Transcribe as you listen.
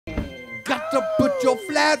Got to put your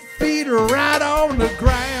flat feet right on the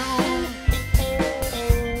ground.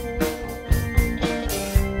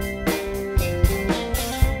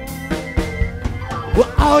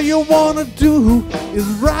 Well, all you wanna do is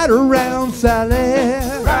ride around, Sally.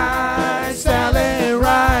 Ride, Sally,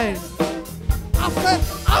 ride. I said,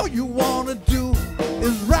 all you wanna do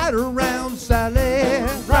is ride around, Sally.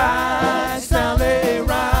 Ride, Sally,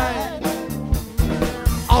 ride.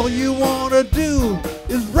 All you wanna do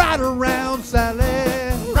is ride around, Sally.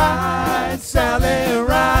 Ride, Sally,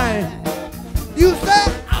 ride. You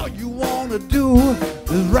said all you wanna do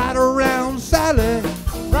is ride around, Sally.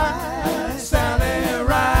 Ride, Sally,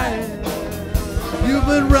 ride. You've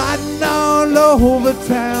been riding all over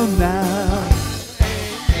town now.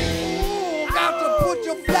 Ooh, got to put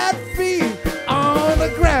your flat feet on the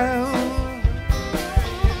ground.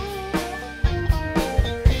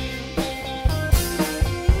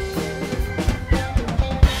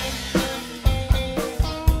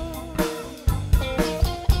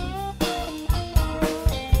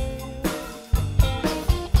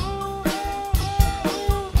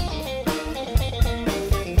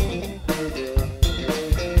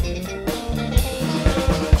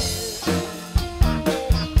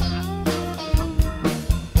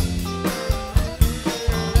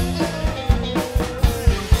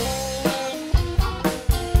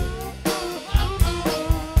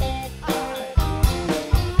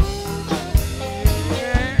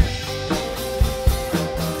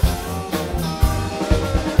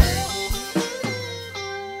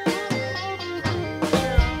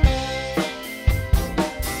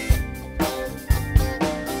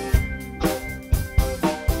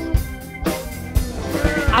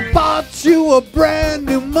 I bought you a brand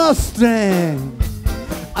new Mustang,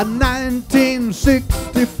 a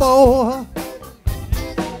 1964.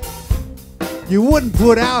 You wouldn't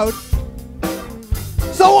put out,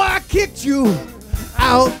 so I kicked you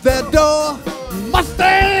out that door.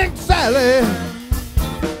 Mustang Sally,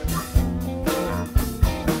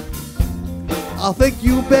 I think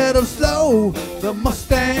you better slow the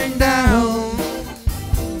Mustang down.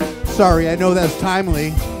 Sorry, I know that's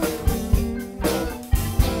timely.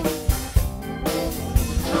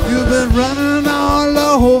 You've been running all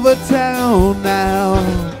over town now.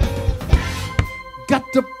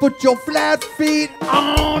 Got to put your flat feet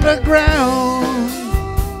on the ground.